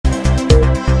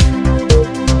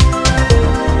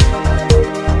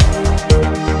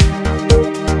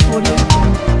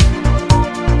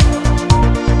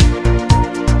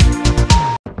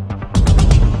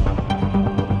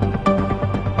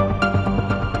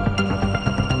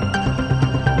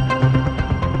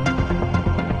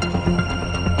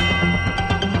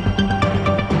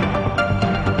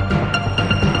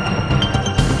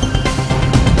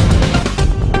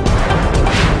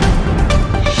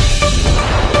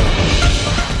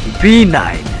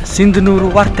V9 Sindhanur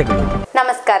ವಾರ್ತೆಗಳು.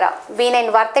 ನಮಸ್ಕಾರ, V9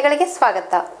 ವಾರ್ತೆಗಳಿಗೆ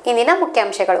ಸ್ವಾಗತ. ಇಂದಿನ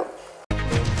ಮುಖ್ಯಾಂಶಗಳು.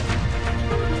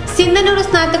 ಸಿಂಧನೂರು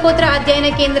ಸ್ನಾತಕೋತ್ತರ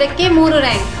ಅಧ್ಯಯನ ಕೇಂದ್ರಕ್ಕೆ 3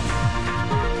 ರ್ಯಾಂಕ್.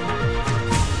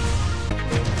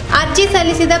 ಅರ್ಜಿ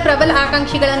ಸಲ್ಲಿಸಿದ ಪ್ರಬಲ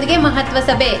ಆಕಾಂಕ್ಷಿಗಳೊಂದಿಗೆ ಮಹತ್ವ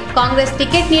ಸಭೆ. ಕಾಂಗ್ರೆಸ್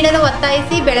ಟಿಕೆಟ್ ನೀಡಲು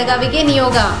ಒತ್ತಾಯಿಸಿ ಬೆಳಗಾವಿಗೆ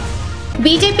ನಿಯೋಗ.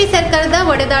 ಬಿಜೆಪಿ ಸರ್ಕಾರದ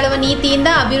ಒಡೆದಾಳುವ ನೀತಿಯಿಂದ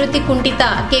ಅಭಿವೃದ್ಧಿ ಕುಂಠಿತ.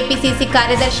 ಕೆಪಿಸಿಸಿ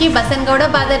ಕಾರ್ಯದರ್ಶಿ ಬಸನಗೌಡ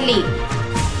ಬಾದರ್ಲಿ.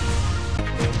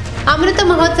 ಅಮೃತ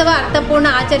ಮಹೋತ್ಸವ ಅರ್ಥಪೂರ್ಣ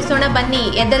ಆಚರಿಸೋಣ ಬನ್ನಿ,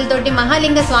 ಎದ್ದಲದೊಡ್ಡಿ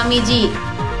ಮಹಾಲಿಂಗ ಸ್ವಾಮೀಜಿ.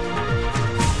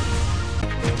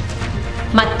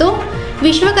 ಮತ್ತು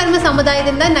ವಿಶ್ವಕರ್ಮ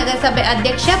ಸಮುದಾಯದಿಂದ ನಗರಸಭೆ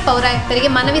ಅಧ್ಯಕ್ಷ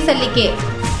ಪೌರಾಯುಕ್ತರಿಗೆ ಮನವಿ ಸಲ್ಲಿಕೆ.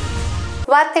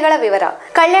 ವಾರ್ತೆಗಳ ವಿವರ.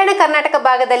 ಕಲ್ಯಾಣ ಕರ್ನಾಟಕ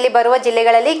ಭಾಗದಲ್ಲಿ ಬರುವ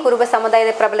ಜಿಲ್ಲೆಗಳಲ್ಲಿ ಕುರುಬ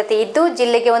ಸಮುದಾಯದ ಪ್ರಬಲತೆ ಇದ್ದು,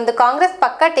 ಜಿಲ್ಲೆಗೆ ಒಂದು ಕಾಂಗ್ರೆಸ್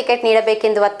ಪಕ್ಕ ಟಿಕೆಟ್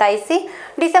ನೀಡಬೇಕೆಂದು ಒತ್ತಾಯಿಸಿ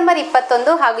ಡಿಸೆಂಬರ್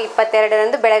 21 ಹಾಗೂ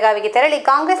 22ರಂದು ಬೆಳಗಾವಿಗೆ ತೆರಳಿ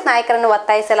ಕಾಂಗ್ರೆಸ್ ನಾಯಕರನ್ನು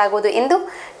ಒತ್ತಾಯಿಸಲಾಗುವುದು ಎಂದು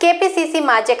ಕೆಪಿಸಿಸಿ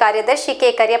ಮಾಜಿ ಕಾರ್ಯದರ್ಶಿ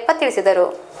ಕೆ ಕರಿಯಪ್ಪ ತಿಳಿಸಿದರು.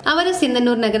 ಅವರು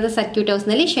ಸಿಂಧನೂರು ನಗರದ ಸರ್ಕ್ಯೂಟ್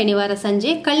ಹೌಸ್ನಲ್ಲಿ ಶನಿವಾರ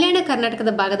ಸಂಜೆ ಕಲ್ಯಾಣ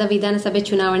ಕರ್ನಾಟಕದ ಭಾಗದ ವಿಧಾನಸಭೆ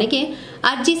ಚುನಾವಣೆಗೆ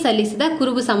ಅರ್ಜಿ ಸಲ್ಲಿಸಿದ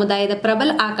ಕುರುಬು ಸಮುದಾಯದ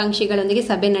ಪ್ರಬಲ ಆಕಾಂಕ್ಷಿಗಳೊಂದಿಗೆ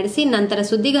ಸಭೆ ನಡೆಸಿ ನಂತರ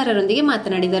ಸುದ್ದಿಗಾರರೊಂದಿಗೆ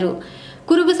ಮಾತನಾಡಿದರು.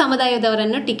 ಕುರುಬು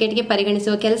ಸಮುದಾಯದವರನ್ನು ಟಿಕೆಟ್ಗೆ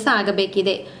ಪರಿಗಣಿಸುವ ಕೆಲಸ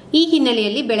ಆಗಬೇಕಿದೆ. ಈ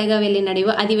ಹಿನ್ನೆಲೆಯಲ್ಲಿ ಬೆಳಗಾವಿಯಲ್ಲಿ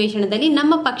ನಡೆಯುವ ಅಧಿವೇಶನದಲ್ಲಿ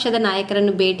ನಮ್ಮ ಪಕ್ಷದ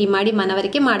ನಾಯಕರನ್ನು ಭೇಟಿ ಮಾಡಿ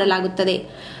ಮನವರಿಕೆ ಮಾಡಲಾಗುತ್ತದೆ.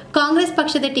 ಕಾಂಗ್ರೆಸ್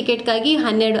ಪಕ್ಷದ ಟಿಕೆಟ್ಗಾಗಿ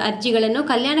 12 ಅರ್ಜಿಗಳನ್ನು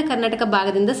ಕಲ್ಯಾಣ ಕರ್ನಾಟಕ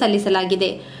ಭಾಗದಿಂದ ಸಲ್ಲಿಸಲಾಗಿದೆ.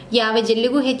 ಯಾವ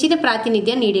ಜಿಲ್ಲೆಗೂ ಹೆಚ್ಚಿನ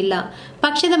ಪ್ರಾತಿನಿಧ್ಯ ನೀಡಿಲ್ಲ.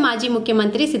 ಪಕ್ಷದ ಮಾಜಿ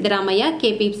ಮುಖ್ಯಮಂತ್ರಿ ಸಿದ್ದರಾಮಯ್ಯ,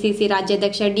 ಕೆಪಿಸಿಸಿ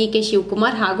ರಾಜ್ಯಾಧ್ಯಕ್ಷ ಡಿಕೆ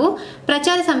ಶಿವಕುಮಾರ್ ಹಾಗೂ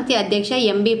ಪ್ರಚಾರ ಸಮಿತಿ ಅಧ್ಯಕ್ಷ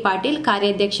ಎಂಬಿ ಪಾಟೀಲ್,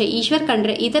 ಕಾರ್ಯಾಧ್ಯಕ್ಷ ಈಶ್ವರ್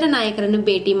ಖಂಡ್ರೆ ಇತರ ನಾಯಕರನ್ನು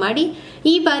ಭೇಟಿ ಮಾಡಿ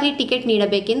ಈ ಬಾರಿ ಟಿಕೆಟ್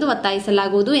ನೀಡಬೇಕೆಂದು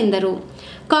ಒತ್ತಾಯಿಸಲಾಗುವುದು ಎಂದರು.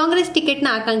 ಕಾಂಗ್ರೆಸ್ ಟಿಕೆಟ್ನ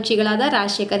ಆಕಾಂಕ್ಷಿಗಳಾದ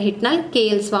ರಾಜಶೇಖರ್ ಹಿಟ್ನಾಳ್,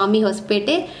 ಕೆಎಲ್ ಸ್ವಾಮಿ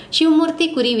ಹೊಸಪೇಟೆ, ಶಿವಮೂರ್ತಿ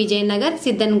ಕುರಿ ವಿಜಯನಗರ್,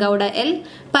 ಸಿದ್ದನಗೌಡ ಎಲ್,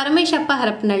 ಪರಮೇಶಪ್ಪ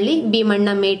ಹರಪನಹಳ್ಳಿ, ಭೀಮಣ್ಣ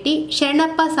ಮೇಟಿ,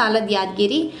 ಶರಣಪ್ಪ ಸಾಲದ್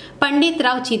ಯಾದಗಿರಿ, ಪಂಡಿತ್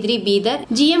ರಾವ್ ಚಿದ್ರಿ ಬೀದರ್,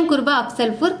 ಜಿಎಂ ಕುರ್ಬಾ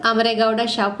ಅಫ್ಸಲ್ಪುರ್, ಅಮರೇಗೌಡ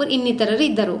ಶಾಪುರ್ ಇನ್ನಿತರರು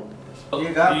ಇದ್ದರು.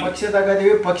 ಈಗ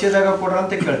ಪಕ್ಷದಾಗ ಕೊಡ್ರ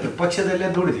ಅಂತ ಕೇಳ್ತೀವಿ, ಪಕ್ಷದಲ್ಲೇ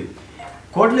ದುಡಿದೀವಿ.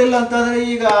 ಕೊಡ್ಲಿಲ್ಲ ಅಂತಂದ್ರೆ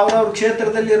ಈಗ ಅವ್ರವ್ರ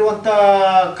ಕ್ಷೇತ್ರದಲ್ಲಿ ಇರುವಂತ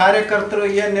ಕಾರ್ಯಕರ್ತರು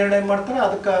ಏನ್ ನಿರ್ಣಯ ಮಾಡ್ತಾರೆ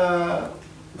ಅದಕ್ಕೆ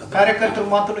ಕಾರ್ಯಕರ್ತರ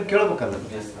ಮಾತನ್ನು ಕೇಳ್ಬೇಕಲ್ಲ.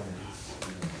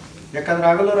 ಯಾಕಂದ್ರೆ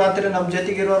ಹಗಲು ರಾತ್ರಿ ನಮ್ಮ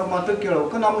ಜೊತೆಗಿರೋರ ಮಾತು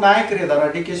ಕೇಳ್ಬೇಕು. ನಮ್ಮ ನಾಯಕರು ಇದ್ದಾರೆ,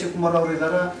 ಡಿ ಕೆ ಶಿವಕುಮಾರ್ ಅವರು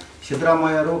ಇದ್ದಾರೆ,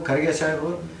 ಸಿದ್ದರಾಮಯ್ಯರು, ಖರ್ಗೆ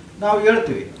ಸಾಹೇಬರು. ನಾವು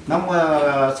ಹೇಳ್ತೀವಿ ನಮ್ಮ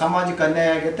ಸಾಮಾಜಿಕ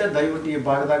ಅನ್ಯಾಯ ಆಗೈತೆ, ದಯವಿಟ್ಟು ಈ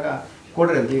ಭಾಗದಾಗ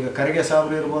ಕೊಡ್ರಿ ಅಂತ. ಈಗ ಖರ್ಗೆ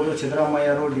ಸಾಹೇಬರು ಇರ್ಬೋದು,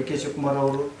 ಸಿದ್ದರಾಮಯ್ಯರು, ಡಿ ಕೆ ಶಿವಕುಮಾರ್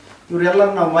ಅವರು,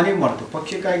 ಇವರೆಲ್ಲರೂ ನಾವು ಮನವಿ ಮಾಡ್ತೀವಿ.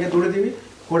 ಪಕ್ಷಕ್ಕಾಗಿ ದುಡಿದೀವಿ,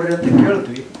 ಕೊಡ್ರಿ ಅಂತ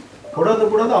ಕೇಳ್ತೀವಿ. ಕೊಡೋದು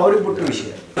ಬಿಡೋದು ಅವ್ರಿಗೆ ಬಿಟ್ಟು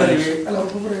ವಿಷಯ.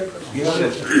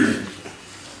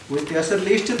 ಹೆಸರು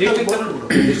ಲಿಸ್ಟ್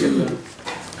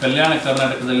ಕಲ್ಯಾಣ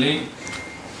ಕರ್ನಾಟಕದಲ್ಲಿ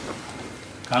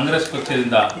ಕಾಂಗ್ರೆಸ್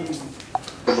ಪಕ್ಷದಿಂದ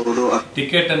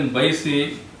ಟಿಕೆಟ್ ಅನ್ನು ಬಯಸಿ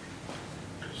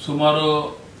ಸುಮಾರು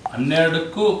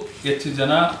 12ಕ್ಕೂ ಹೆಚ್ಚು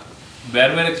ಜನ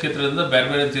ಬೇರೆ ಬೇರೆ ಕ್ಷೇತ್ರದಿಂದ ಬೇರೆ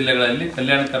ಬೇರೆ ಜಿಲ್ಲೆಗಳಲ್ಲಿ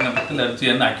ಕಲ್ಯಾಣ ಕರ್ನಾಟಕದಲ್ಲಿ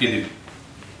ಅರ್ಜಿಯನ್ನು ಹಾಕಿದ್ದೀವಿ.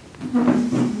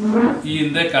 ಈ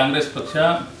ಹಿಂದೆ ಕಾಂಗ್ರೆಸ್ ಪಕ್ಷ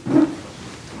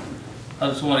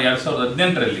ಅದು ಸುಮಾರು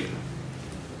 2018ರಲ್ಲಿ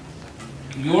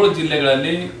 7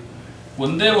 ಜಿಲ್ಲೆಗಳಲ್ಲಿ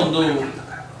ಒಂದೇ ಒಂದು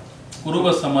ಕುರುಬ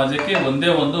ಸಮಾಜಕ್ಕೆ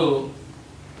ಒಂದೇ ಒಂದು,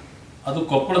 ಅದು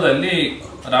ಕೊಪ್ಪಳದಲ್ಲಿ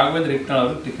ರಾಘವೇಂದ್ರ ಹಿಟ್ನಾಳ್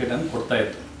ಅವರು ಟಿಕೆಟ್ ಅನ್ನು ಕೊಡ್ತಾ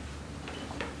ಇತ್ತು.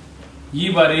 ಈ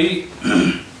ಬಾರಿ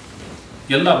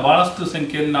ಎಲ್ಲ ಬಹಳಷ್ಟು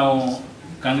ಸಂಖ್ಯೆಯಲ್ಲಿ ನಾವು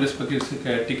ಕಾಂಗ್ರೆಸ್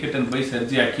ಪಕ್ಷಕ್ಕೆ ಟಿಕೆಟ್ ಅನ್ನು ಬಯಸಿ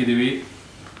ಅರ್ಜಿ ಹಾಕಿದ್ದೀವಿ.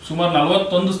 ಸುಮಾರು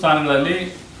 41 ಸ್ಥಾನಗಳಲ್ಲಿ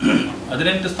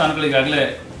 18 ಸ್ಥಾನಗಳಿಗಾಗಲೇ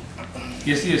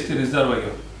SC ST ರಿಸರ್ವ್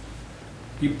ಆಗಿವೆ.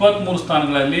 23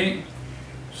 ಸ್ಥಾನಗಳಲ್ಲಿ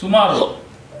ಸುಮಾರು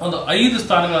ಒಂದು 5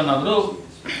 ಸ್ಥಾನಗಳನ್ನಾದರೂ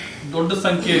ದೊಡ್ಡ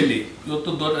ಸಂಖ್ಯೆಯಲ್ಲಿ,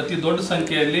 ಇವತ್ತು ಅತಿ ದೊಡ್ಡ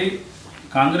ಸಂಖ್ಯೆಯಲ್ಲಿ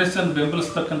ಕಾಂಗ್ರೆಸ್ ಅನ್ನು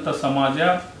ಬೆಂಬಲಿಸ್ತಕ್ಕಂಥ ಸಮಾಜ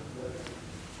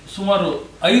ಸುಮಾರು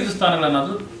 5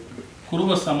 ಸ್ಥಾನಗಳನ್ನಾದರೂ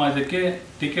ಕುರುಬ ಸಮಾಜಕ್ಕೆ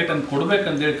ಟಿಕೆಟ್ ಅನ್ನು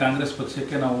ಕೊಡಬೇಕಂತೇಳಿ ಕಾಂಗ್ರೆಸ್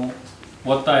ಪಕ್ಷಕ್ಕೆ ನಾವು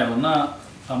ಒತ್ತಾಯವನ್ನು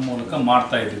ತಮ್ಮ ಮೂಲಕ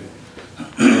ಮಾಡ್ತಾ ಇದ್ದೀವಿ.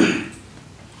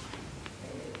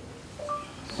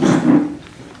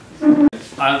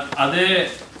 ಅದೇ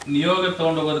ನಿಯೋಗ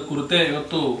ತಗೊಂಡೋಗೋದ ಕುರಿತೆ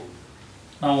ಇವತ್ತು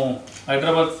ನಾವು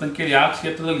ಹೈದರಾಬಾದ್ ಸಂಖ್ಯೆ ಯಾವ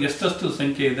ಕ್ಷೇತ್ರದಲ್ಲಿ ಎಷ್ಟೆಷ್ಟು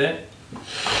ಸಂಖ್ಯೆ ಇದೆ,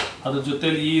 ಅದ್ರ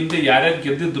ಜೊತೆಯಲ್ಲಿ ಈ ಹಿಂದೆ ಯಾರ್ಯಾರು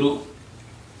ಗೆದ್ದಿದ್ರು,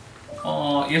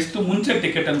 ಎಷ್ಟು ಮುಂಚೆ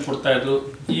ಟಿಕೆಟ್ ಅನ್ನು ಕೊಡ್ತಾ ಇದ್ರು,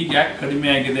 ಈಗ ಯಾಕೆ ಕಡಿಮೆ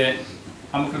ಆಗಿದೆ,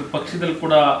 ಆಮೇಲೆ ಪಕ್ಷದಲ್ಲಿ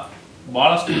ಕೂಡ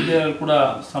ಭಾಳಷ್ಟು ಹುದ್ದೆಗಳು ಕೂಡ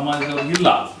ಸಮಾಜದವ್ರು ಇಲ್ಲ.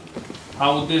 ಆ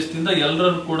ಉದ್ದೇಶದಿಂದ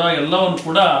ಎಲ್ಲರನ್ನು ಕೂಡ ಎಲ್ಲವನ್ನು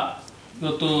ಕೂಡ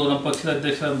ಇವತ್ತು ನಮ್ಮ ಪಕ್ಷದ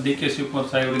ಅಧ್ಯಕ್ಷರಾದ ಡಿ ಕೆ ಶಿವಕುಮಾರ್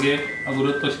ಸಾಹೇಬರಿಗೆ ಹಾಗೂ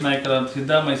ವಿರೋಧ ಪಕ್ಷ ನಾಯಕರಾದ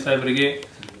ಸಿದ್ದರಾಮಯ್ಯ ಸಾಹೇಬರಿಗೆ,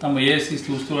 ನಮ್ಮ AICC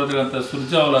ಉಸ್ತುವಾರಿಗಳಂಥ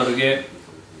ಸುರ್ಜಾವಾಲಾ ಅವರಿಗೆ,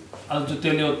 ಅದ್ರ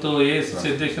ಜೊತೆಯಲ್ಲಿ ಇವತ್ತು AICC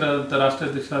ಅಧ್ಯಕ್ಷರಾದಂಥ ರಾಷ್ಟ್ರ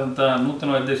ಅಧ್ಯಕ್ಷರಾದಂಥ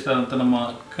ನೂತನ ಅಧ್ಯಕ್ಷರಾದಂಥ ನಮ್ಮ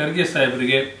ಖರ್ಗೆ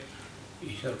ಸಾಹೇಬರಿಗೆ,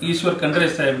 ಈಶ್ವರ್ ಖಂಡ್ರೆ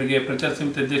ಸಾಹೇಬರಿಗೆ, ಪ್ರಚಾರ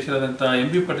ಸಮಿತಿ ಅಧ್ಯಕ್ಷರಾದಂಥ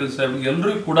MB ಪಾಟೀಲ್ ಸಾಹೇಬರಿಗೆ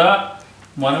ಎಲ್ಲರಿಗೂ ಕೂಡ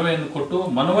ಮನವಿಯನ್ನು ಕೊಟ್ಟು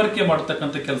ಮನವರಿಕೆ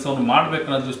ಮಾಡತಕ್ಕಂಥ ಕೆಲಸವನ್ನು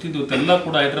ಮಾಡಬೇಕನ್ನೋ ದೃಷ್ಟಿಯಿಂದ ಇವತ್ತೆಲ್ಲ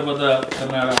ಕೂಡ ಹೈದರಾಬಾದ್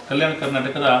ಕಲ್ಯಾಣ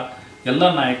ಕರ್ನಾಟಕದ ಎಲ್ಲ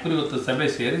ನಾಯಕರು ಇವತ್ತು ಸಭೆ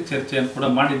ಸೇರಿ ಚರ್ಚೆಯನ್ನು ಕೂಡ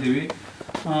ಮಾಡಿದ್ದೀವಿ.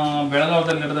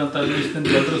 ಬೆಳಗಾವಿಯಲ್ಲಿ ನಡೆದಂಥ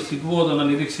ಅಧಿವೇಶನದಿಂದ ಎಲ್ಲರೂ ಸಿಗ್ಬೋದು ಅನ್ನೋ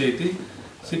ನಿರೀಕ್ಷೆ ಐತಿ.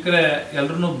 ಸಿಕ್ಕರೆ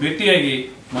ಎಲ್ಲರನ್ನೂ ಭೇಟಿಯಾಗಿ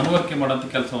ಮನವರಿಕೆ ಮಾಡೋಂಥ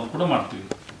ಕೆಲಸವನ್ನು ಕೂಡ ಮಾಡ್ತೀವಿ.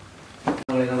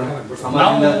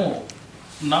 ನಾವು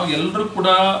ನಾವು ಎಲ್ಲರೂ ಕೂಡ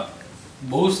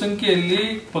ಬಹುಸಂಖ್ಯೆಯಲ್ಲಿ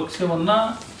ಪಕ್ಷವನ್ನು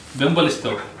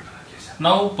ಬೆಂಬಲಿಸ್ತೇವೆ.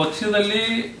 ನಾವು ಪಕ್ಷದಲ್ಲಿ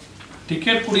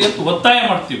ಟಿಕೆಟ್ ಕೊಡಿ ಅಂತ ಒತ್ತಾಯ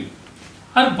ಮಾಡ್ತೀವಿ,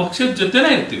 ಆದರೆ ಪಕ್ಷದ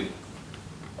ಜೊತೆನೇ ಇರ್ತೀವಿ.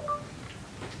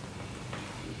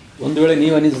 ಒಂದು ವೇಳೆ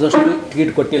ನೀವು ಅನಿಸಿದಷ್ಟು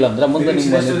ಟಿಕೆಟ್ ಕೊಟ್ಟಿಲ್ಲ ಅಂದ್ರೆ ಮುಂದೆ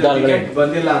ನಿಮ್ಮ ನಿರ್ಧಾರಗಳು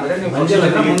ಬಂದಿಲ್ಲ ಅಂದ್ರೆ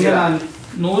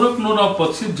ನೂರಕ್ಕೆ ನೂರು ನಾವು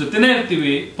ಪಕ್ಷದ ಜೊತೆನೇ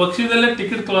ಇರ್ತೀವಿ, ಪಕ್ಷದಲ್ಲೇ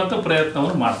ಟಿಕೆಟ್ ತಗೊಳ್ಳೋ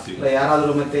ಪ್ರಯತ್ನವನ್ನು ಮಾಡ್ತೀವಿ.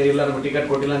 ಯಾರಾದ್ರೂ ಮತ್ತೆ ಇಲ್ಲ ಟಿಕೆಟ್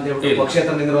ಕೊಟ್ಟಿಲ್ಲ ಅಂತ ಹೇಳ್ಬಿಟ್ಟು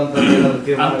ಪಕ್ಷೇತರ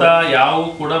ಅಂತ ಯಾವ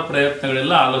ಕೂಡ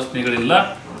ಪ್ರಯತ್ನಗಳಿಲ್ಲ, ಆಲೋಚನೆಗಳಿಲ್ಲ.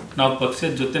 ನಾವು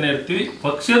ಪಕ್ಷದ ಜೊತೆನೇ ಇರ್ತೀವಿ,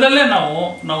 ಪಕ್ಷದಲ್ಲೇ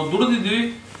ನಾವು ದುಡಿದಿದ್ವಿ.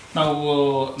 ನಾವು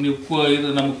ಇದು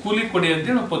ನಮ್ಗೆ ಕೂಲಿ ಕೊಡಿ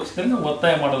ಅಂತೇಳಿ ನಾವು ಪಕ್ಷದಲ್ಲಿ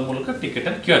ಒತ್ತಾಯ ಮಾಡೋದ್ರ ಮೂಲಕ ಟಿಕೆಟ್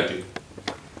ಅನ್ನು ಕೇಳ್ತೀವಿ.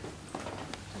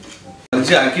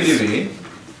 ಅರ್ಜಿ ಹಾಕಿದೀವಿ,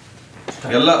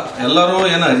 ಎಲ್ಲರೂ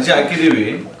ಏನು ಅರ್ಜಿ ಹಾಕಿದೀವಿ.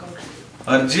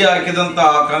 ಅರ್ಜಿ ಹಾಕಿದಂತ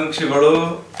ಆಕಾಂಕ್ಷಿಗಳು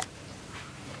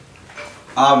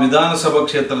ಆ ವಿಧಾನಸಭಾ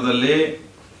ಕ್ಷೇತ್ರದಲ್ಲಿ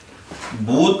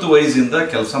ಬೂತ್ ವೈಸ್ ಇಂದ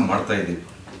ಕೆಲಸ ಮಾಡ್ತಾ ಇದ್ದೀವಿ.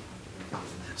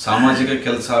 ಸಾಮಾಜಿಕ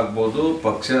ಕೆಲಸ ಆಗ್ಬೋದು,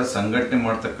 ಪಕ್ಷ ಸಂಘಟನೆ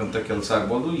ಮಾಡ್ತಕ್ಕಂಥ ಕೆಲಸ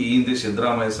ಆಗ್ಬೋದು, ಈ ಹಿಂದೆ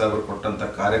ಸಿದ್ದರಾಮಯ್ಯ ಸಾಹೇಬರು ಕೊಟ್ಟಂತ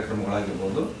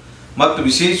ಕಾರ್ಯಕ್ರಮಗಳಾಗಿರ್ಬೋದು, ಮತ್ತು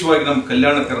ವಿಶೇಷವಾಗಿ ನಮ್ಮ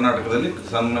ಕಲ್ಯಾಣ ಕರ್ನಾಟಕದಲ್ಲಿ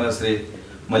ಸನ್ಮಾನ್ಯ ಶ್ರೀ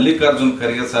ಮಲ್ಲಿಕಾರ್ಜುನ್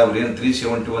ಖರ್ಗೆ ಸಾಹೇಬ್ರು ಏನು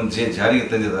 371J ಜಾರಿಗೆ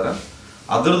ತಂದಿದ್ದಾರೆ,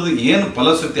 ಅದರದ್ದು ಏನು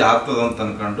ಫಲಶ್ರುತಿ ಆಗ್ತದಂತ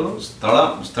ಅನ್ಕೊಂಡು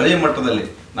ಸ್ಥಳೀಯ ಮಟ್ಟದಲ್ಲಿ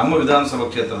ನಮ್ಮ ವಿಧಾನಸಭಾ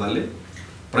ಕ್ಷೇತ್ರದಲ್ಲಿ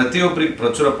ಪ್ರತಿಯೊಬ್ಬರಿಗೆ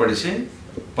ಪ್ರಚುರಪಡಿಸಿ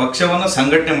ಪಕ್ಷವನ್ನು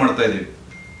ಸಂಘಟನೆ ಮಾಡ್ತಾ ಇದ್ದೀವಿ.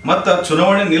 ಮತ್ತು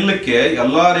ಚುನಾವಣೆ ನಿಲ್ಲಕ್ಕೆ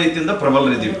ಎಲ್ಲ ರೀತಿಯಿಂದ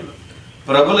ಪ್ರಬಲರಿದ್ದೀವಿ.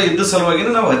 ಪ್ರಬಲ ಇದ್ದ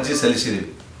ಸಲುವಾಗಿನೇ ನಾವು ಅರ್ಜಿ ಸಲ್ಲಿಸಿದ್ದೀವಿ.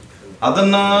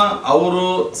 ಅದನ್ನ ಅವರು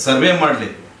ಸರ್ವೆ ಮಾಡಲಿ,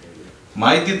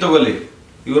 ಮಾಹಿತಿ ತಗೊಳ್ಳಿ,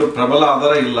 ಇವರು ಪ್ರಬಲ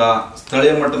ಆಧಾರ ಇಲ್ಲ,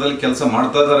 ಸ್ಥಳೀಯ ಮಟ್ಟದಲ್ಲಿ ಕೆಲಸ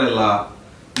ಮಾಡ್ತಾ ಇದಾರ ಇಲ್ಲ,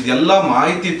 ಇದೆಲ್ಲ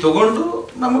ಮಾಹಿತಿ ತಗೊಂಡು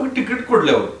ನಮಗೆ ಟಿಕೆಟ್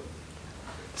ಕೊಡ್ಲಿ. ಅವರು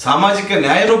ಸಾಮಾಜಿಕ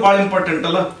ನ್ಯಾಯನೂ ಭಾಳ ಇಂಪಾರ್ಟೆಂಟ್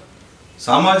ಅಲ್ಲ.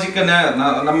 ಸಾಮಾಜಿಕ ನ್ಯಾಯ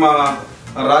ನಮ್ಮ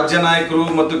ರಾಜ್ಯ ನಾಯಕರು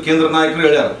ಮತ್ತು ಕೇಂದ್ರ ನಾಯಕರು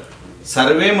ಹೇಳ್ಯಾರ,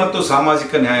 ಸರ್ವೆ ಮತ್ತು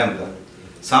ಸಾಮಾಜಿಕ ನ್ಯಾಯ ಅಂತ.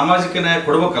 ಸಾಮಾಜಿಕ ನ್ಯಾಯ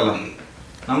ಕೊಡ್ಬೇಕಲ್ಲ.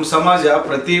 ನಮ್ಮ ಸಮಾಜ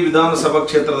ಪ್ರತಿ ವಿಧಾನಸಭಾ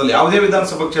ಕ್ಷೇತ್ರದಲ್ಲಿ, ಯಾವುದೇ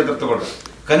ವಿಧಾನಸಭಾ ಕ್ಷೇತ್ರ ತಗೊಂಡ್ರೆ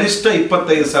ಕನಿಷ್ಠ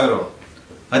 25,000,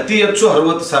 ಅತಿ ಹೆಚ್ಚು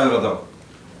 60,000 ಅದಾವ.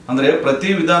 ಅಂದ್ರೆ ಪ್ರತಿ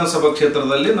ವಿಧಾನಸಭಾ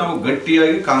ಕ್ಷೇತ್ರದಲ್ಲಿ ನಾವು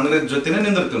ಗಟ್ಟಿಯಾಗಿ ಕಾಂಗ್ರೆಸ್ ಜೊತೆನೆ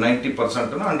ನಿಂದಿರ್ತೀವಿ.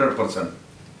 90% 100%.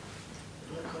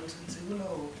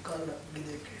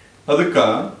 ಅದಕ್ಕ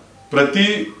ಪ್ರತಿ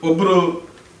ಒಬ್ರು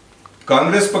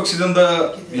ಕಾಂಗ್ರೆಸ್ ಪಕ್ಷದಿಂದ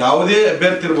ಯಾವುದೇ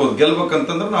ಅಭ್ಯರ್ಥಿ ಇರ್ಬೋದು,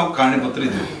 ಗೆಲ್ಬೇಕಂತಂದ್ರೆ ನಾವು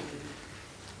ಕಾರಣೀಭೂತರಿದ್ದೀವಿ.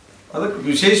 ಅದಕ್ಕೆ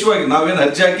ವಿಶೇಷವಾಗಿ ನಾವೇನು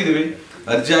ಅರ್ಜಿ ಹಾಕಿದೀವಿ,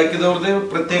 ಅರ್ಜಿ ಹಾಕಿದವ್ರದೇ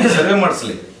ಪ್ರತ್ಯೇಕ ಸರ್ವೆ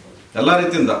ಮಾಡಿಸ್ಲಿ ಎಲ್ಲಾ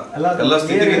ರೀತಿಯಿಂದ, ಎಲ್ಲ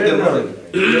ಸ್ಥಿತಿಗತಿಯನ್ನು.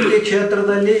 ಪ್ರತಿ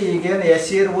ಕ್ಷೇತ್ರದಲ್ಲಿ ಈಗೇನು SC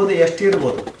ಇರ್ಬೋದು, ST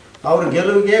ಇರ್ಬೋದು, ಅವ್ರ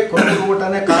ಗೆಲುವಿಗೆ ಕುರುಬರ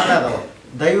ಊಟನೇ ಕಾರಣ ಅದಾವ.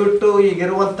 ದಯವಿಟ್ಟು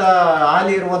ಈಗಿರುವಂತ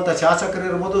ಹಾಲಿ ಇರುವಂತ ಶಾಸಕರು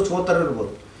ಇರ್ಬೋದು, ಸೋತರು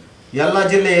ಇರ್ಬೋದು, ಎಲ್ಲ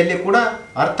ಜಿಲ್ಲೆಯಲ್ಲಿ ಕೂಡ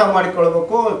ಅರ್ಥ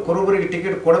ಮಾಡಿಕೊಳ್ಬೇಕು. ಕುರುಬರಿಗೆ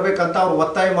ಟಿಕೆಟ್ ಕೊಡಬೇಕಂತ ಅವ್ರು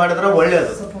ಒತ್ತಾಯ ಮಾಡಿದ್ರೆ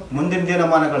ಒಳ್ಳೆಯದು ಮುಂದಿನ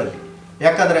ದಿನಮಾನಗಳಲ್ಲಿ.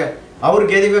 ಯಾಕಂದ್ರೆ ಅವ್ರು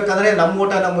ಗೆದಿಬೇಕಂದ್ರೆ ನಮ್ಮ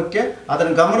ಊಟನ ಮುಖ್ಯ.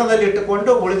 ಅದನ್ನು ಗಮನದಲ್ಲಿ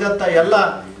ಇಟ್ಟುಕೊಂಡು ಉಳಿದಂಥ ಎಲ್ಲ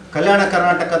ಕಲ್ಯಾಣ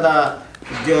ಕರ್ನಾಟಕದ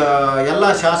ಎಲ್ಲ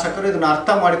ಶಾಸಕರು ಇದನ್ನ ಅರ್ಥ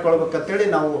ಮಾಡಿಕೊಳ್ಬೇಕಂತೇಳಿ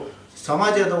ನಾವು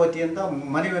ಸಮಾಜದ ವತಿಯಿಂದ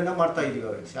ಮನವಿಯನ್ನು ಮಾಡ್ತಾ ಇದ್ದೀವಿ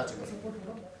ಅವರಿಗೆ, ಶಾಸಕರು.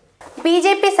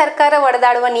 ಬಿಜೆಪಿ ಸರ್ಕಾರ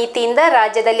ಒಡೆದಾಡುವ ನೀತಿಯಿಂದ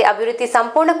ರಾಜ್ಯದಲ್ಲಿ ಅಭಿವೃದ್ಧಿ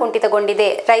ಸಂಪೂರ್ಣ ಕುಂಠಿತಗೊಂಡಿದೆ,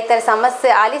 ರೈತರ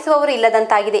ಸಮಸ್ಯೆ ಆಲಿಸುವವರು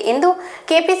ಇಲ್ಲದಂತಾಗಿದೆ ಎಂದು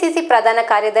ಕೆಪಿಸಿಸಿ ಪ್ರಧಾನ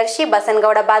ಕಾರ್ಯದರ್ಶಿ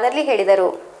ಬಸನಗೌಡ ಬಾದರ್ಲಿ ಹೇಳಿದರು.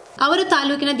 ಅವರು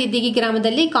ತಾಲೂಕಿನ ದಿದ್ದಿಗಿ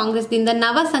ಗ್ರಾಮದಲ್ಲಿ ಕಾಂಗ್ರೆಸ್ನಿಂದ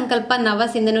ನವ ಸಂಕಲ್ಪ ನವ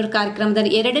ಸಿಂಧನೂರು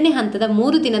ಕಾರ್ಯಕ್ರಮದಲ್ಲಿ 2ನೇ ಹಂತದ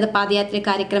 3 ದಿನದ ಪಾದಯಾತ್ರೆ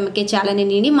ಕಾರ್ಯಕ್ರಮಕ್ಕೆ ಚಾಲನೆ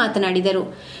ನೀಡಿ ಮಾತನಾಡಿದರು.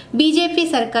 ಬಿಜೆಪಿ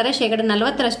ಸರ್ಕಾರ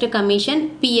 40% ಕಮಿಷನ್,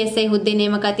 PSI ಹುದ್ದೆ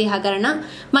ನೇಮಕಾತಿ ಹಗರಣ,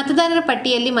 ಮತದಾರರ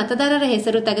ಪಟ್ಟಿಯಲ್ಲಿ ಮತದಾರರ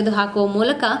ಹೆಸರು ತೆಗೆದುಹಾಕುವ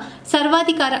ಮೂಲಕ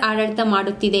ಸರ್ವಾಧಿಕಾರ ಆಡಳಿತ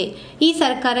ಮಾಡುತ್ತಿದೆ. ಈ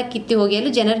ಸರ್ಕಾರ ಕಿತ್ತು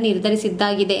ಹೋಗಲು ಜನರು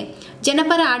ನಿರ್ಧರಿಸಿದ್ದಾಗಿದೆ.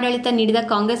 ಜನಪರ ಆಡಳಿತ ನೀಡಿದ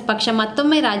ಕಾಂಗ್ರೆಸ್ ಪಕ್ಷ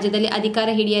ಮತ್ತೊಮ್ಮೆ ರಾಜ್ಯದಲ್ಲಿ ಅಧಿಕಾರ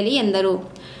ಹಿಡಿಯಲಿ ಎಂದರು.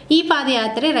 ಈ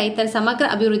ಪಾದಯಾತ್ರೆ ರೈತರ ಸಮಗ್ರ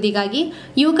ಅಭಿವೃದ್ಧಿಗಾಗಿ,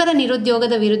 ಯುವಕರ ನಿರುದ್ಯೋಗ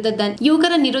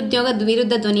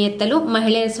ವಿರುದ್ಧ ಧ್ವನಿ ಎತ್ತಲು,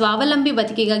 ಮಹಿಳೆಯರ ಸ್ವಾವಲಂಬಿ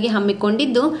ಬದುಕಿಗಾಗಿ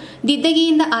ಹಮ್ಮಿಕೊಂಡಿದ್ದು,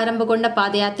 ದಿದ್ದಗಿಯಿಂದ ಆರಂಭಗೊಂಡ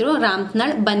ಪಾದಯಾತ್ರೆಯು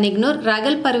ರಾಮತ್ನಾಳ್, ಬನ್ನಿಗ್ನೂರ್,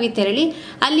 ರಾಗಲ್ಪರ್ವಿ ತೆರಳಿ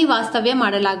ಅಲ್ಲಿ ವಾಸ್ತವ್ಯ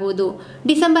ಮಾಡಲಾಗುವುದು.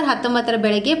 ಡಿಸೆಂಬರ್ 19ರ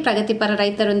ಬೆಳಗ್ಗೆ ಪ್ರಗತಿಪರ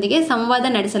ರೈತರೊಂದಿಗೆ ಸಂವಾದ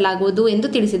ನಡೆಸಲಾಗುವುದು ಎಂದು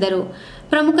ತಿಳಿಸಿದರು.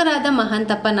 ಪ್ರಮುಖರಾದ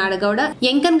ಮಹಾಂತಪ್ಪ ನಾಡಗೌಡ,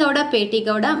 ಎಂಕನಗೌಡ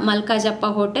ಪೇಟಿಗೌಡ, ಮಲ್ಕಾಜಪ್ಪ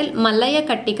ಹೋಟೆಲ್, ಮಲ್ಲಯ್ಯ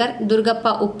ಕಟ್ಟಿಕರ್, ದುರ್ಗಪ್ಪ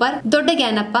ಉಪ್ಪರ್, ದೊಡ್ಡ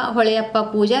ಗ್ಯಾನಪ್ಪ, ಹೊಳೆಯಪ್ಪ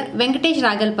ಪೂಜಾರ್, ವೆಂಕಟೇಶ್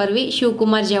ರಾಗಲ್ಪರ್ವಿ,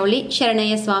 ಶಿವಕುಮಾರ್ ಜವಳಿ,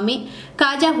 ಶರಣಯ್ಯ ಸ್ವಾಮಿ,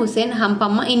 ಕಾಜಾ ಹುಸೇನ್,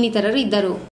 ಹಂಪಮ್ಮ ಇನ್ನಿತರರು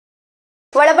ಇದ್ದರು.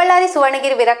 ಒಳಬಳ್ಳಾರಿ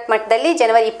ಸುವರ್ಣಗಿರಿ ವಿರಕ್ತ ಮಠದಲ್ಲಿ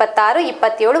ಜನವರಿ 26,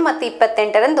 27 ಮತ್ತು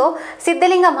 28ರಂದು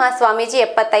ಸಿದ್ಧಲಿಂಗ ಮಹಾಸ್ವಾಮೀಜಿ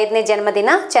 75ನೇ ಜನ್ಮದಿನ,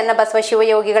 ಚನ್ನಬಸವ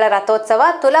ಶಿವಯೋಗಿಗಳ ರಥೋತ್ಸವ,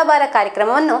 ತುಲಾಭಾರ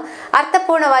ಕಾರ್ಯಕ್ರಮವನ್ನು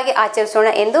ಅರ್ಥಪೂರ್ಣವಾಗಿ ಆಚರಿಸೋಣ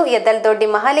ಎಂದು ಯದ್ದಲದೊಡ್ಡಿ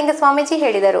ಮಹಾಲಿಂಗ ಸ್ವಾಮೀಜಿ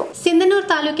ಹೇಳಿದರು. ಸಿಂಧನೂರು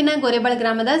ತಾಲೂಕಿನ ಗೊರೆಬಳ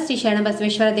ಗ್ರಾಮದ ಶ್ರೀ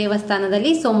ಶರಣಬಸವೇಶ್ವರ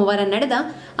ದೇವಸ್ಥಾನದಲ್ಲಿ ಸೋಮವಾರ ನಡೆದ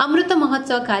ಅಮೃತ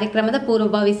ಮಹೋತ್ಸವ ಕಾರ್ಯಕ್ರಮದ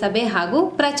ಪೂರ್ವಭಾವಿ ಸಭೆ ಹಾಗೂ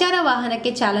ಪ್ರಚಾರ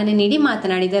ವಾಹನಕ್ಕೆ ಚಾಲನೆ ನೀಡಿ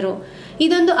ಮಾತನಾಡಿದರು.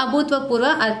 ಇದೊಂದು ಅಭೂತಪೂರ್ವ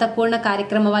ಅರ್ಥಪೂರ್ಣ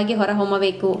ಕಾರ್ಯಕ್ರಮವಾಗಿ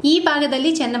ಹೊರಹೊಮ್ಮಬೇಕು. ಈ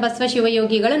ಭಾಗದಲ್ಲಿ ಚನ್ನಬಸವ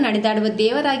ಶಿವಯೋಗಿಗಳು ನಡೆದಾಡುವ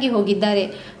ದೇವರಾಗಿ ಹೋಗಿದ್ದಾರೆ.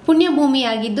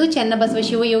 ಪುಣ್ಯಭೂಮಿಯಾಗಿದ್ದು ಚನ್ನಬಸವ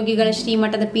ಶಿವಯೋಗಿಗಳ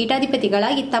ಶ್ರೀಮಠದ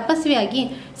ಪೀಠಾಧಿಪತಿಗಳಾಗಿ ತಪಸ್ವಿಯಾಗಿ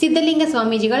ಸಿದ್ಧಲಿಂಗ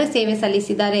ಸ್ವಾಮೀಜಿಗಳು ಸೇವೆ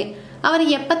ಸಲ್ಲಿಸಿದ್ದಾರೆ. ಅವರ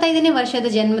 75ನೇ ವರ್ಷದ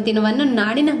ಜನ್ಮದಿನವನ್ನು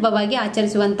ನಾಡಿನ ಹಬ್ಬವಾಗಿ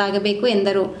ಆಚರಿಸುವಂತಾಗಬೇಕು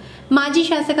ಎಂದರು. ಮಾಜಿ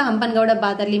ಶಾಸಕ ಹಂಪನಗೌಡ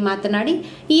ಬಾದರ್ಲಿ ಮಾತನಾಡಿ,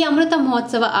 ಈ ಅಮೃತ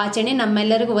ಮಹೋತ್ಸವ ಆಚರಣೆ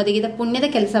ನಮ್ಮೆಲ್ಲರಿಗೂ ಒದಗಿದ ಪುಣ್ಯದ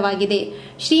ಕೆಲಸವಾಗಿದೆ.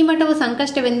 ಶ್ರೀಮಠವು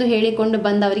ಸಂಕಷ್ಟವೆಂದು ಹೇಳಿಕೊಂಡು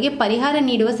ಬಂದವರಿಗೆ ಪರಿಹಾರ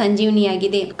ನೀಡುವ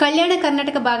ಸಂಜೀವನಿಯಾಗಿದೆ. ಕಲ್ಯಾಣ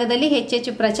ಕರ್ನಾಟಕ ಭಾಗದಲ್ಲಿ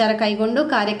ಹೆಚ್ಚೆಚ್ಚು ಪ್ರಚಾರ ಕೈಗೊಂಡು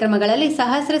ಕಾರ್ಯಕ್ರಮಗಳಲ್ಲಿ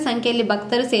ಸಹಸ್ರ ಸಂಖ್ಯೆಯಲ್ಲಿ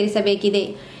ಭಕ್ತರು ಸೇರಿಸಬೇಕಿದೆ.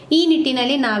 ಈ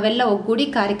ನಿಟ್ಟಿನಲ್ಲಿ ನಾವೆಲ್ಲ ಒಗ್ಗೂಡಿ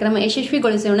ಕಾರ್ಯಕ್ರಮ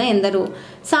ಯಶಸ್ವಿಗೊಳಿಸೋಣ ಎಂದರು.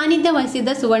 ಸಾನ್ನಿಧ್ಯ ವಹಿಸಿದ್ದ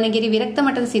ಸುವರ್ಣಗಿರಿ ವಿರಕ್ತ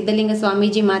ಮಠದ ಸಿದ್ದಲಿಂಗ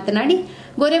ಸ್ವಾಮೀಜಿ ಮಾತನಾಡಿ,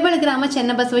 ಗೊರೆಬಳ ಗ್ರಾಮ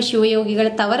ಚನ್ನಬಸವ ಶಿವಯೋಗಿಗಳ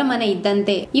ತವರ ಮನೆ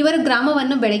ಇದ್ದಂತೆ ಇವರು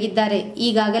ಗ್ರಾಮವನ್ನು ಬೆಳಗಿದ್ದಾರೆ.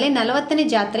 ಈಗಾಗಲೇ 40ನೇ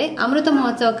ಜಾತ್ರೆ ಅಮೃತ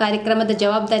ಮಹೋತ್ಸವ ಕಾರ್ಯಕ್ರಮದ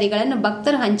ಜವಾಬ್ದಾರಿಗಳನ್ನು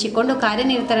ಭಕ್ತರು ಹಂಚಿಕೊಂಡು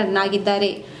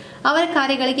ಕಾರ್ಯನಿರತರಾಗಿದ್ದಾರೆ. ಅವರ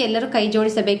ಕಾರ್ಯಗಳಿಗೆ ಎಲ್ಲರೂ ಕೈ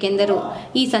ಜೋಡಿಸಬೇಕೆಂದರು.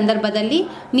 ಈ ಸಂದರ್ಭದಲ್ಲಿ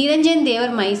ನಿರಂಜನ್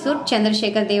ದೇವರ್ ಮೈಸೂರು,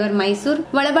 ಚಂದ್ರಶೇಖರ್ ದೇವರ್ ಮೈಸೂರು,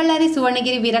 ಒಳಬಳ್ಳಾರಿ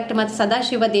ಸುವರ್ಣಗಿರಿ ವಿರಕ್ತ ಮತ್ತು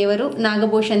ಸದಾಶಿವ ದೇವರು,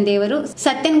 ನಾಗಭೂಷಣ್ ದೇವರು,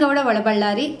 ಸತ್ಯನಗೌಡ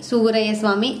ಒಳಬಳ್ಳಾರಿ, ಸೂಗುರಯ್ಯ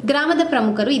ಸ್ವಾಮಿ, ಗ್ರಾಮದ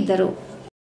ಪ್ರಮುಖರು ಇದ್ದರು.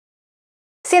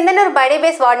 ಸಿಂಧನೂರು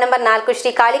ಬೈಡಿಬೇಸ್ ವಾರ್ಡ್ ನಂಬರ್ 4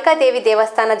 ಶ್ರೀ ಕಾಳಿಕಾದೇವಿ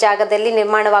ದೇವಸ್ಥಾನ ಜಾಗದಲ್ಲಿ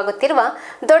ನಿರ್ಮಾಣವಾಗುತ್ತಿರುವ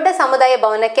ದೊಡ್ಡ ಸಮುದಾಯ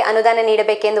ಭವನಕ್ಕೆ ಅನುದಾನ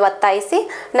ನೀಡಬೇಕೆಂದು ಒತ್ತಾಯಿಸಿ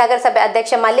ನಗರಸಭೆ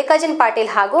ಅಧ್ಯಕ್ಷ ಮಲ್ಲಿಕಾರ್ಜುನ್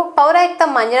ಪಾಟೀಲ್ ಹಾಗೂ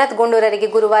ಪೌರಾಯುಕ್ತ ಮಂಜುನಾಥ್ ಗುಂಡೂರರಿಗೆ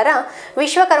ಗುರುವಾರ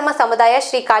ವಿಶ್ವಕರ್ಮ ಸಮುದಾಯ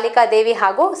ಶ್ರೀ ಕಾಳಿಕಾದೇವಿ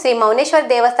ಹಾಗೂ ಶ್ರೀ ಮೌನೇಶ್ವರ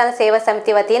ದೇವಸ್ಥಾನ ಸೇವಾ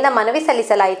ಸಮಿತಿ ವತಿಯಿಂದ ಮನವಿ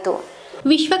ಸಲ್ಲಿಸಲಾಯಿತು.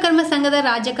 ವಿಶ್ವಕರ್ಮ ಸಂಘದ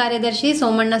ರಾಜ್ಯ ಕಾರ್ಯದರ್ಶಿ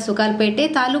ಸೋಮಣ್ಣ ಸುಕಾಲ್ಪೇಟೆ,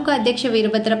 ತಾಲೂಕು ಅಧ್ಯಕ್ಷ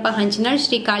ವೀರಭದ್ರಪ್ಪ ಹಂಚಿನಾಳ್,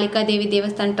 ಶ್ರೀ ಕಾಳಿಕಾದೇವಿ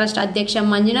ದೇವಸ್ಥಾನ ಟ್ರಸ್ಟ್ ಅಧ್ಯಕ್ಷ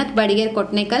ಮಂಜುನಾಥ್ ಬಡಿಗೇರ್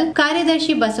ಕೊಟ್ನೇಕಲ್,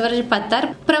 ಕಾರ್ಯದರ್ಶಿ ಬಸವರಾಜ್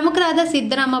ಪತ್ತಾರ್, ಪ್ರಮುಖರಾದ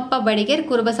ಸಿದ್ದರಾಮಪ್ಪ ಬಡಿಗೇರ್,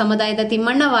 ಕುರುಬ ಸಮುದಾಯದ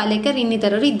ತಿಮ್ಮಣ್ಣ ವಾಲೇಕರ್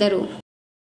ಇನ್ನಿತರರು ಇದ್ದರು.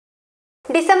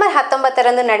 ಡಿಸೆಂಬರ್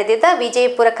 19ರಂದು ನಡೆದಿದ್ದ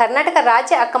ವಿಜಯಪುರ ಕರ್ನಾಟಕ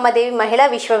ರಾಜ್ಯ ಅಕ್ಕಮದೇವಿ ಮಹಿಳಾ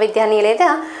ವಿಶ್ವವಿದ್ಯಾನಿಲಯದ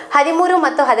 13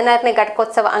 ಮತ್ತು 16ನೇ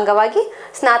ಘಟಿಕೋತ್ಸವ ಅಂಗವಾಗಿ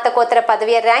ಸ್ನಾತಕೋತ್ತರ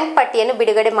ಪದವಿಯ ರ್ಯಾಂಕ್ ಪಟ್ಟಿಯನ್ನು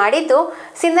ಬಿಡುಗಡೆ ಮಾಡಿದ್ದು,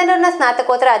 ಸಿಂಧನೂರಿನ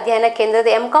ಸ್ನಾತಕೋತ್ತರ ಅಧ್ಯಯನ ಕೇಂದ್ರದ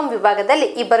ಎಂಕಾಂ ವಿಭಾಗದಲ್ಲಿ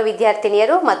 2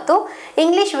 ವಿದ್ಯಾರ್ಥಿನಿಯರು ಮತ್ತು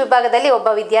ಇಂಗ್ಲಿಷ್ ವಿಭಾಗದಲ್ಲಿ ಒಬ್ಬ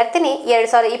ವಿದ್ಯಾರ್ಥಿನಿ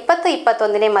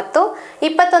 2020-21ನೇ ಮತ್ತು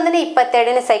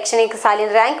 21-22ನೇ ಶೈಕ್ಷಣಿಕ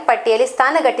ಸಾಲಿನ ರ್ಯಾಂಕ್ ಪಟ್ಟಿಯಲ್ಲಿ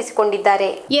ಸ್ಥಾನ ಗಿಟ್ಟಿಸಿಕೊಂಡಿದ್ದಾರೆ.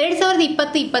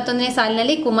 2020-21ನೇ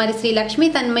ಸಾಲಿನಲ್ಲಿ ಕುಮಾರಿ ಶ್ರೀ ಲಕ್ಷ್ಮೀ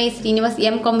ತನ್ಮಯಿ ಶ್ರೀನಿವಾಸ್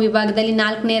ಎಂಕಾಂ ವಿಭಾಗದಲ್ಲಿ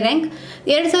 4ನೇ ರ್ಯಾಂಕ್,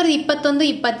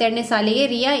 2021-22ನೇ ಸಾಲಿಗೆ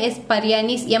ರಿಯಾ ಎಸ್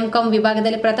ಪರ್ಯಾನೀಸ್ ಎಂಕಾಂ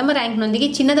ವಿಭಾಗದಲ್ಲಿ ಪ್ರಥಮ ರ್ಯಾಂಕ್ನೊಂದಿಗೆ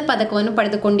ಚಿನ್ನದ ಪದಕವನ್ನು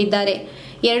ಪಡೆದುಕೊಂಡಿದ್ದಾರೆ.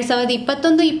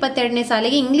 2021-22ನೇ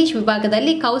ಸಾಲಿಗೆ ಇಂಗ್ಲಿಷ್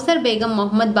ವಿಭಾಗದಲ್ಲಿ ಕೌಸರ್ ಬೇಗಂ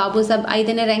ಮೊಹಮ್ಮದ್ ಬಾಬು ಸಾಬ್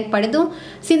 5ನೇ ರ್ಯಾಂಕ್ ಪಡೆದು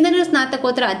ಸಿಂಧನೂರು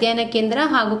ಸ್ನಾತಕೋತ್ತರ ಅಧ್ಯಯನ ಕೇಂದ್ರ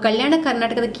ಹಾಗೂ ಕಲ್ಯಾಣ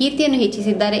ಕರ್ನಾಟಕದ ಕೀರ್ತಿಯನ್ನು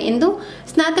ಹೆಚ್ಚಿಸಿದ್ದಾರೆ ಎಂದು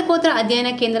ಸ್ನಾತಕೋತ್ತರ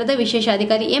ಅಧ್ಯಯನ ಕೇಂದ್ರದ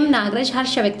ವಿಶೇಷಾಧಿಕಾರಿ ಎಂ ನಾಗರಾಜ್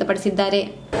ಹರ್ಷ ವ್ಯಕ್ತಪಡಿಸಿದ್ದಾರೆ.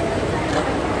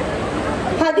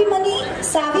 ಹದಿಮನಿ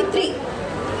Savitri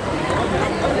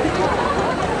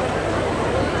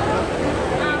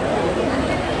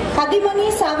Hadimani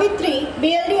Savitri,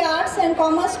 BLD Arts and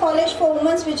Commerce College for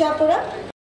Women's, Vijayapura.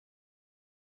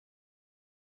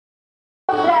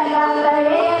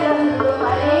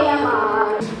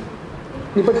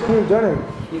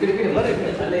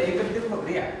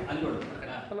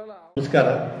 ನಮಸ್ಕಾರ.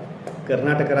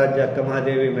 ಕರ್ನಾಟಕ ರಾಜ್ಯ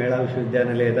ಅಕ್ಕಮಹಾದೇವಿ ಮಹಿಳಾ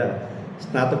ವಿಶ್ವವಿದ್ಯಾನಿಲಯದ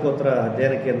ಸ್ನಾತಕೋತ್ತರ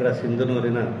ಅಧ್ಯಯನ ಕೇಂದ್ರ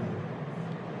ಸಿಂಧನೂರಿನ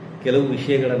ಕೆಲವು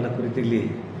ವಿಷಯಗಳನ್ನು ಕುರಿತು ಇಲ್ಲಿ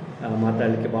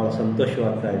ಮಾತಾಡಲಿಕ್ಕೆ ಭಾಳ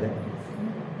ಸಂತೋಷವಾಗ್ತಾ ಇದೆ.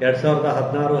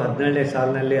 2016-17ನೇ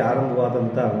ಸಾಲಿನಲ್ಲಿ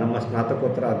ಆರಂಭವಾದಂಥ ನಮ್ಮ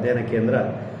ಸ್ನಾತಕೋತ್ತರ ಅಧ್ಯಯನ ಕೇಂದ್ರ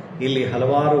ಇಲ್ಲಿ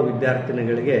ಹಲವಾರು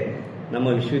ವಿದ್ಯಾರ್ಥಿನಿಗಳಿಗೆ ನಮ್ಮ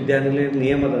ವಿಶ್ವವಿದ್ಯಾನಿಲಯ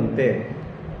ನಿಯಮದಂತೆ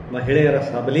ಮಹಿಳೆಯರ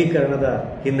ಸಬಲೀಕರಣದ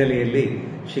ಹಿನ್ನೆಲೆಯಲ್ಲಿ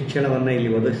ಶಿಕ್ಷಣವನ್ನು ಇಲ್ಲಿ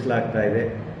ಒದಗಿಸಲಾಗ್ತಾ ಇದೆ.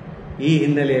 ಈ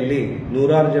ಹಿನ್ನೆಲೆಯಲ್ಲಿ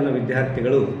ನೂರಾರು ಜನ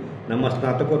ವಿದ್ಯಾರ್ಥಿಗಳು ನಮ್ಮ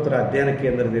ಸ್ನಾತಕೋತ್ತರ ಅಧ್ಯಯನ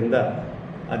ಕೇಂದ್ರದಿಂದ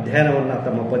ಅಧ್ಯಯನವನ್ನು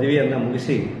ತಮ್ಮ ಪದವಿಯನ್ನು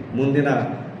ಮುಗಿಸಿ ಮುಂದಿನ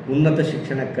ಉನ್ನತ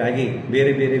ಶಿಕ್ಷಣಕ್ಕಾಗಿ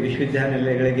ಬೇರೆ ಬೇರೆ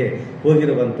ವಿಶ್ವವಿದ್ಯಾನಿಲಯಗಳಿಗೆ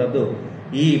ಹೋಗಿರುವಂಥದ್ದು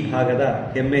ಈ ಭಾಗದ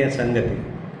ಹೆಮ್ಮೆಯ ಸಂಗತಿ.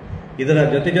 ಇದರ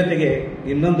ಜೊತೆಗೆ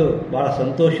ಇನ್ನೊಂದು ಭಾಳ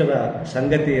ಸಂತೋಷದ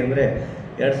ಸಂಗತಿ ಅಂದರೆ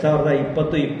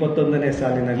 2020-21ನೇ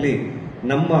ಸಾಲಿನಲ್ಲಿ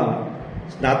ನಮ್ಮ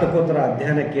ಸ್ನಾತಕೋತ್ತರ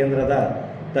ಅಧ್ಯಯನ ಕೇಂದ್ರದ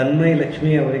ತನ್ಮಯಿ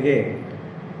ಲಕ್ಷ್ಮಿ ಅವರಿಗೆ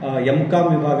ಎಂಕಾಂ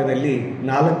ವಿಭಾಗದಲ್ಲಿ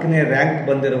 4ನೇ ರ್ಯಾಂಕ್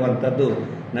ಬಂದಿರುವಂಥದ್ದು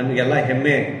ನಮಗೆಲ್ಲ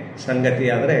ಹೆಮ್ಮೆ ಸಂಗತಿ.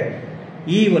 ಆದರೆ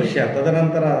ಈ ವರ್ಷ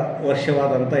ತದನಂತರ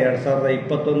ವರ್ಷವಾದಂಥ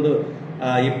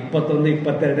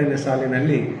 2021-22ನೇ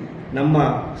ಸಾಲಿನಲ್ಲಿ ನಮ್ಮ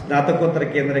ಸ್ನಾತಕೋತ್ತರ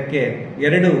ಕೇಂದ್ರಕ್ಕೆ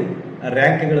 2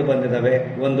 ರ್ಯಾಂಕ್ಗಳು ಬಂದಿದ್ದಾವೆ.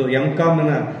 ಒಂದು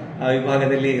ಎಂಕಾಮ್ನ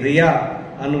ವಿಭಾಗದಲ್ಲಿ ರಿಯಾ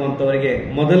ಅನ್ನುವಂಥವರಿಗೆ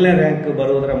ಮೊದಲನೇ ರ್ಯಾಂಕ್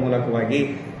ಬರುವುದರ ಮೂಲಕವಾಗಿ,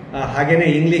 ಹಾಗೆಯೇ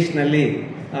ಇಂಗ್ಲೀಷ್ನಲ್ಲಿ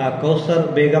ಕೌಸರ್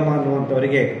ಬೇಗಮ್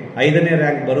ಅನ್ನುವಂಥವರಿಗೆ 5ನೇ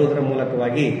ರ್ಯಾಂಕ್ ಬರುವುದರ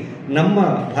ಮೂಲಕವಾಗಿ ನಮ್ಮ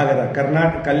ಭಾಗದ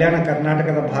ಕಲ್ಯಾಣ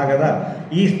ಕರ್ನಾಟಕದ ಭಾಗದ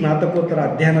ಈ ಸ್ನಾತಕೋತ್ತರ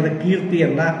ಅಧ್ಯಯನದ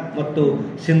ಕೀರ್ತಿಯನ್ನು ಮತ್ತು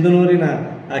ಸಿಂಧನೂರಿನ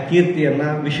ಕೀರ್ತಿಯನ್ನು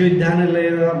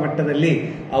ವಿಶ್ವವಿದ್ಯಾನಿಲಯದ ಮಟ್ಟದಲ್ಲಿ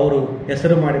ಅವರು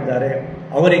ಹೆಸರು ಮಾಡಿದ್ದಾರೆ.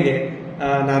 ಅವರಿಗೆ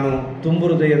ನಾನು ತುಂಬು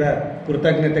ಹೃದಯದ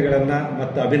ಕೃತಜ್ಞತೆಗಳನ್ನು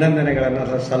ಮತ್ತು ಅಭಿನಂದನೆಗಳನ್ನು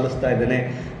ಸಲ್ಲಿಸ್ತಾ ಇದ್ದೇನೆ.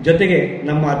 ಜೊತೆಗೆ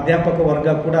ನಮ್ಮ ಅಧ್ಯಾಪಕ ವರ್ಗ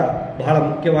ಕೂಡ ಬಹಳ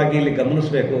ಮುಖ್ಯವಾಗಿ ಇಲ್ಲಿ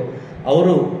ಗಮನಿಸಬೇಕು.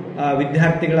 ಅವರು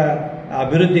ವಿದ್ಯಾರ್ಥಿಗಳ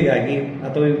ಅಭಿವೃದ್ಧಿಗಾಗಿ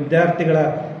ಅಥವಾ ವಿದ್ಯಾರ್ಥಿಗಳ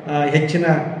ಹೆಚ್ಚಿನ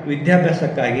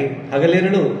ವಿದ್ಯಾಭ್ಯಾಸಕ್ಕಾಗಿ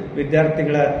ಹಗಲಿರುಳು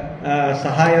ವಿದ್ಯಾರ್ಥಿಗಳ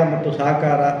ಸಹಾಯ ಮತ್ತು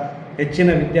ಸಹಕಾರ, ಹೆಚ್ಚಿನ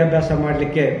ವಿದ್ಯಾಭ್ಯಾಸ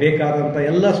ಮಾಡಲಿಕ್ಕೆ ಬೇಕಾದಂಥ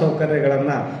ಎಲ್ಲ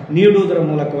ಸೌಕರ್ಯಗಳನ್ನು ನೀಡುವುದರ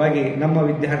ಮೂಲಕವಾಗಿ ನಮ್ಮ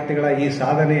ವಿದ್ಯಾರ್ಥಿಗಳ ಈ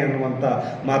ಸಾಧನೆ ಅನ್ನುವಂಥ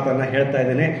ಮಾತನ್ನು ಹೇಳ್ತಾ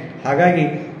ಇದ್ದೇನೆ. ಹಾಗಾಗಿ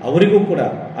ಅವರಿಗೂ ಕೂಡ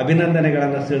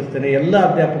ಅಭಿನಂದನೆಗಳನ್ನು ಸಲ್ಲಿಸ್ತೇನೆ. ಎಲ್ಲ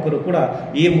ಅಧ್ಯಾಪಕರು ಕೂಡ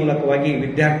ಈ ಮೂಲಕವಾಗಿ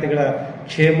ವಿದ್ಯಾರ್ಥಿಗಳ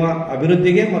ಕ್ಷೇಮ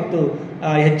ಅಭಿವೃದ್ಧಿಗೆ ಮತ್ತು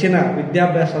ಹೆಚ್ಚಿನ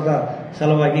ವಿದ್ಯಾಭ್ಯಾಸದ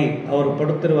ಸಲುವಾಗಿ ಅವರು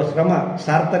ಪಡುತ್ತಿರುವ ಶ್ರಮ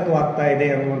ಸಾರ್ಥಕವಾಗ್ತಾ ಇದೆ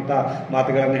ಅನ್ನುವಂಥ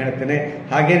ಮಾತುಗಳನ್ನು ಹೇಳ್ತೇನೆ.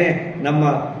 ಹಾಗೆಯೇ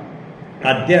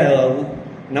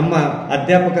ನಮ್ಮ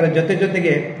ಅಧ್ಯಾಪಕರ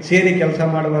ಜೊತೆಗೆ ಸೇರಿ ಕೆಲಸ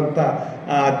ಮಾಡುವಂಥ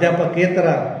ಅಧ್ಯಾಪಕೇತರ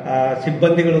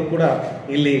ಸಿಬ್ಬಂದಿಗಳು ಕೂಡ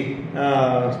ಇಲ್ಲಿ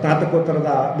ಸ್ನಾತಕೋತ್ತರದ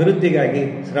ಅಭಿವೃದ್ಧಿಗಾಗಿ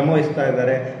ಶ್ರಮವಹಿಸ್ತಾ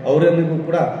ಇದ್ದಾರೆ. ಅವರನ್ನಿಗೂ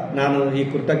ಕೂಡ ನಾನು ಈ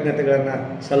ಕೃತಜ್ಞತೆಗಳನ್ನು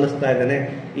ಸಲ್ಲಿಸ್ತಾ ಇದ್ದೇನೆ.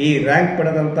 ಈ ರ್ಯಾಂಕ್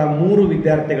ಪಡೆದಂಥ 3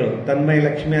 ವಿದ್ಯಾರ್ಥಿಗಳು, ತನ್ಮಯ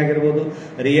ಲಕ್ಷ್ಮಿ ಆಗಿರ್ಬೋದು,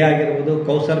 ರಿಯಾ ಆಗಿರ್ಬೋದು,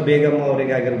 ಕೌಸರ್ ಬೇಗಂ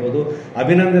ಅವರಿಗಾಗಿರ್ಬೋದು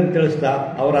ಅಭಿನಂದನೆ ತಿಳಿಸ್ತಾ,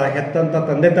 ಅವರ ಹೆತ್ತಂಥ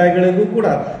ತಂದೆ ತಾಯಿಗಳಿಗೂ ಕೂಡ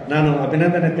ನಾನು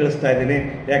ಅಭಿನಂದನೆ ತಿಳಿಸ್ತಾ ಇದ್ದೀನಿ.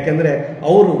 ಯಾಕೆಂದರೆ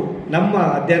ಅವರು ನಮ್ಮ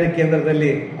ಅಧ್ಯಯನ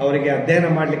ಕೇಂದ್ರದಲ್ಲಿ ಅವರಿಗೆ ಅಧ್ಯಯನ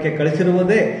ಮಾಡಲಿಕ್ಕೆ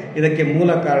ಕಳಿಸಿರುವುದೇ ಇದಕ್ಕೆ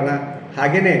ಮೂಲ ಕಾರಣ.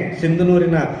 ಹಾಗೆಯೇ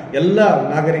ಸಿಂಧನೂರಿನ ಎಲ್ಲ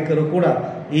ನಾಗರಿಕರು ಕೂಡ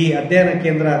ಈ ಅಧ್ಯಯನ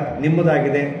ಕೇಂದ್ರ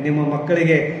ನಿಮ್ಮದಾಗಿದೆ, ನಿಮ್ಮ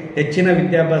ಮಕ್ಕಳಿಗೆ ಹೆಚ್ಚಿನ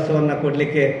ವಿದ್ಯಾಭ್ಯಾಸವನ್ನು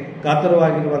ಕೊಡಲಿಕ್ಕೆ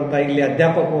ಕಾತುರವಾಗಿರುವಂಥ ಇಲ್ಲಿ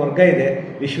ಅಧ್ಯಾಪಕ ವರ್ಗ ಇದೆ.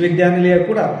 ವಿಶ್ವವಿದ್ಯಾನಿಲಯ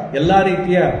ಕೂಡ ಎಲ್ಲ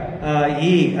ರೀತಿಯ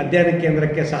ಈ ಅಧ್ಯಯನ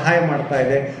ಕೇಂದ್ರಕ್ಕೆ ಸಹಾಯ ಮಾಡ್ತಾ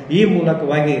ಇದೆ. ಈ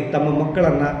ಮೂಲಕವಾಗಿ ತಮ್ಮ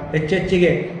ಮಕ್ಕಳನ್ನು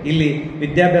ಹೆಚ್ಚೆಚ್ಚಿಗೆ ಇಲ್ಲಿ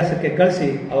ವಿದ್ಯಾಭ್ಯಾಸಕ್ಕೆ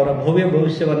ಕಳಿಸಿ ಅವರ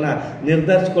ಭವಿಷ್ಯವನ್ನು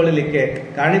ನಿರ್ಧರಿಸಿಕೊಳ್ಳಲಿಕ್ಕೆ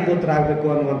ಕಾರಣೀಭೂತರಾಗಬೇಕು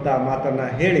ಅನ್ನುವಂಥ ಮಾತನ್ನು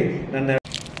ಹೇಳಿ ನನ್ನ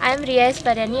I am Riya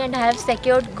Parani and I have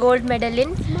secured gold medal in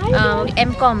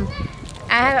MCOM.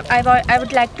 I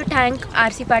would like to thank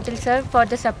RC Patil sir for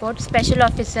the support, Special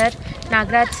Officer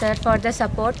Nagraj sir for the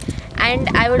support, and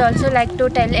I would also like to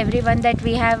tell everyone that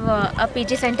we have a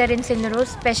PG center in Sindhanuru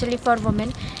specially for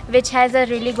women, which has a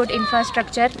really good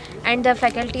infrastructure, and the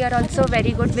faculty are also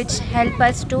very good, which help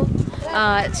us to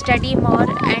study more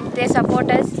and they support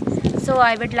us. So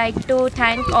I would like to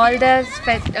thank all the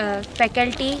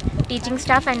faculty, teaching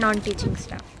staff and non-teaching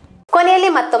staff. ಕೊನೆಯಲ್ಲಿ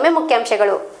ಮತ್ತೊಮ್ಮೆ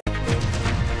ಮುಖ್ಯಾಂಶಗಳು.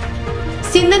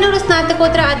 ಸಿಂಧನೂರು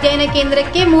ಸ್ನಾತಕೋತ್ತರ ಅಧ್ಯಯನ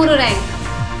ಕೇಂದ್ರಕ್ಕೆ 3 rank.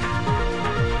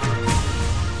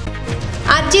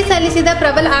 ಅರ್ಜಿ ಸಲ್ಲಿಸಿದ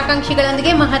ಪ್ರಬಲ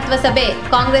ಆಕಾಂಕ್ಷಿಗಳೊಂದಿಗೆ ಮಹತ್ವ ಸಭೆ.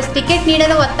 ಕಾಂಗ್ರೆಸ್ ಟಿಕೆಟ್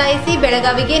ನೀಡಲು ಒತ್ತಾಯಿಸಿ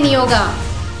ಬೆಳಗಾವಿಗೆ ನಿಯೋಗ.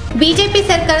 ಬಿಜೆಪಿ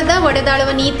ಸರ್ಕಾರದ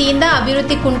ಒಡೆದಾಳುವ ನೀತಿಯಿಂದ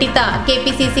ಅಭಿವೃದ್ಧಿ ಕುಂಠಿತ.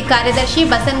 ಕೆಪಿಸಿಸಿ ಕಾರ್ಯದರ್ಶಿ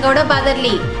ಬಸನಗೌಡ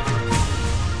ಬಾದರ್ಲಿ.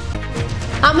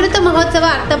 ಅಮೃತ ಮಹೋತ್ಸವ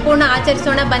ಅರ್ಥಪೂರ್ಣ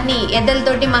ಆಚರಿಸೋಣ ಬನ್ನಿ,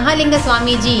 ಎದ್ದಲದೊಡ್ಡಿ ಮಹಾಲಿಂಗ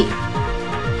ಸ್ವಾಮೀಜಿ.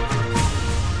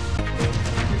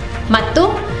 ಮತ್ತು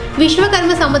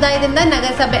ವಿಶ್ವಕರ್ಮ ಸಮುದಾಯದಿಂದ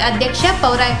ನಗರಸಭೆ ಅಧ್ಯಕ್ಷ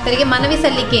ಪೌರಾಯುಕ್ತರಿಗೆ ಮನವಿ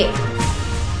ಸಲ್ಲಿಕೆ.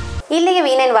 ಇಲ್ಲಿಗೆ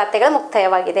V9 ವಾರ್ತೆಗಳು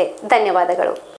ಮುಕ್ತಾಯವಾಗಿದೆ. ಧನ್ಯವಾದಗಳು.